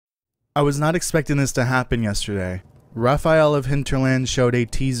I was not expecting this to happen yesterday. Raphael of Hinterland showed a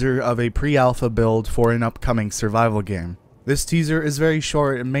teaser of a pre-alpha build for an upcoming survival game. This teaser is very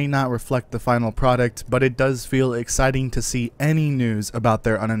short and may not reflect the final product, but it does feel exciting to see any news about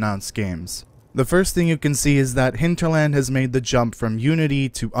their unannounced games. The first thing you can see is that Hinterland has made the jump from Unity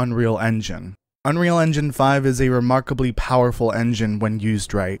to Unreal Engine. Unreal Engine 5 is a remarkably powerful engine when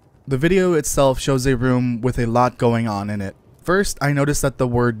used right. The video itself shows a room with a lot going on in it. First, I noticed that the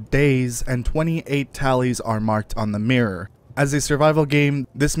word days and 28 tallies are marked on the mirror. As a survival game,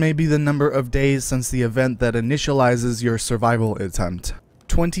 this may be the number of days since the event that initializes your survival attempt.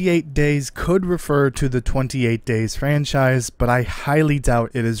 28 days could refer to the 28 Days franchise, but I highly doubt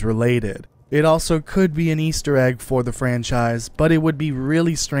it is related. It also could be an Easter egg for the franchise, but it would be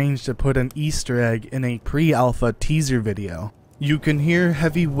really strange to put an Easter egg in a pre-alpha teaser video. You can hear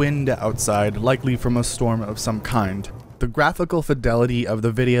heavy wind outside, likely from a storm of some kind. The graphical fidelity of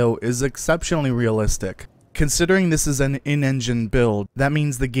the video is exceptionally realistic. Considering this is an in-engine build, that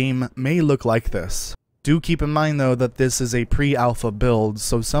means the game may look like this. Do keep in mind though that this is a pre-alpha build,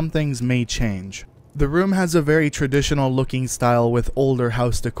 so some things may change. The room has a very traditional looking style with older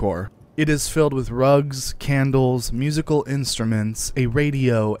house decor. It is filled with rugs, candles, musical instruments, a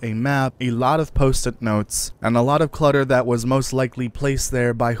radio, a map, a lot of post-it notes, and a lot of clutter that was most likely placed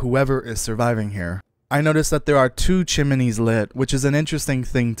there by whoever is surviving here. I noticed that there are 2 chimneys lit, which is an interesting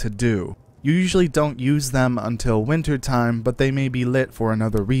thing to do. You usually don't use them until winter time, but they may be lit for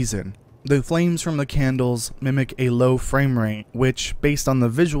another reason. The flames from the candles mimic a low frame rate, which, based on the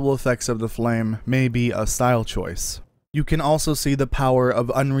visual effects of the flame, may be a style choice. You can also see the power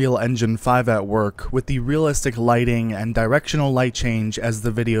of Unreal Engine 5 at work, with the realistic lighting and directional light change as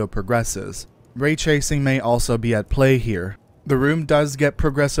the video progresses. Ray tracing may also be at play here. The room does get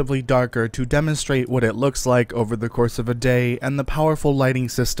progressively darker to demonstrate what it looks like over the course of a day and the powerful lighting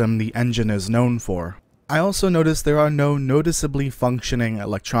system the engine is known for. I also noticed there are no noticeably functioning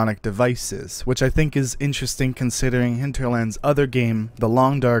electronic devices, which I think is interesting considering Hinterland's other game, The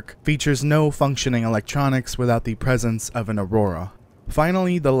Long Dark, features no functioning electronics without the presence of an aurora.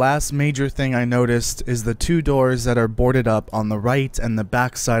 Finally, the last major thing I noticed is the 2 doors that are boarded up on the right and the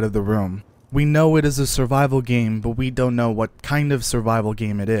back side of the room. We know it is a survival game, but we don't know what kind of survival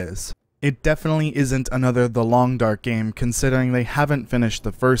game it is. It definitely isn't another The Long Dark game considering they haven't finished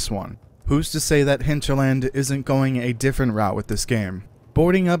the first one. Who's to say that Hinterland isn't going a different route with this game?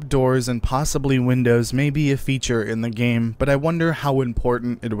 Boarding up doors and possibly windows may be a feature in the game, but I wonder how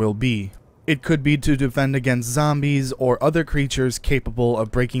important it will be. It could be to defend against zombies or other creatures capable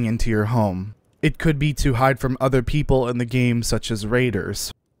of breaking into your home. It could be to hide from other people in the game such as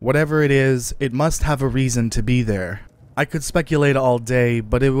raiders. Whatever it is, it must have a reason to be there. I could speculate all day,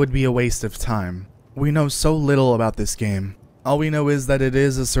 but it would be a waste of time. We know so little about this game. All we know is that it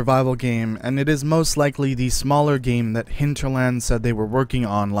is a survival game, and it is most likely the smaller game that Hinterland said they were working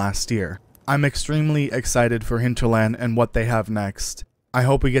on last year. I'm extremely excited for Hinterland and what they have next. I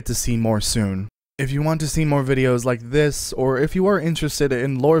hope we get to see more soon. If you want to see more videos like this, or if you are interested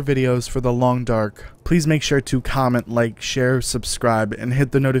in lore videos for The Long Dark, please make sure to comment, like, share, subscribe, and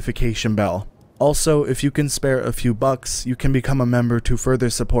hit the notification bell. Also, if you can spare a few bucks, you can become a member to further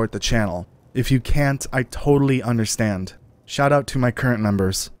support the channel. If you can't, I totally understand. Shout out to my current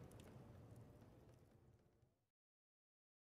members.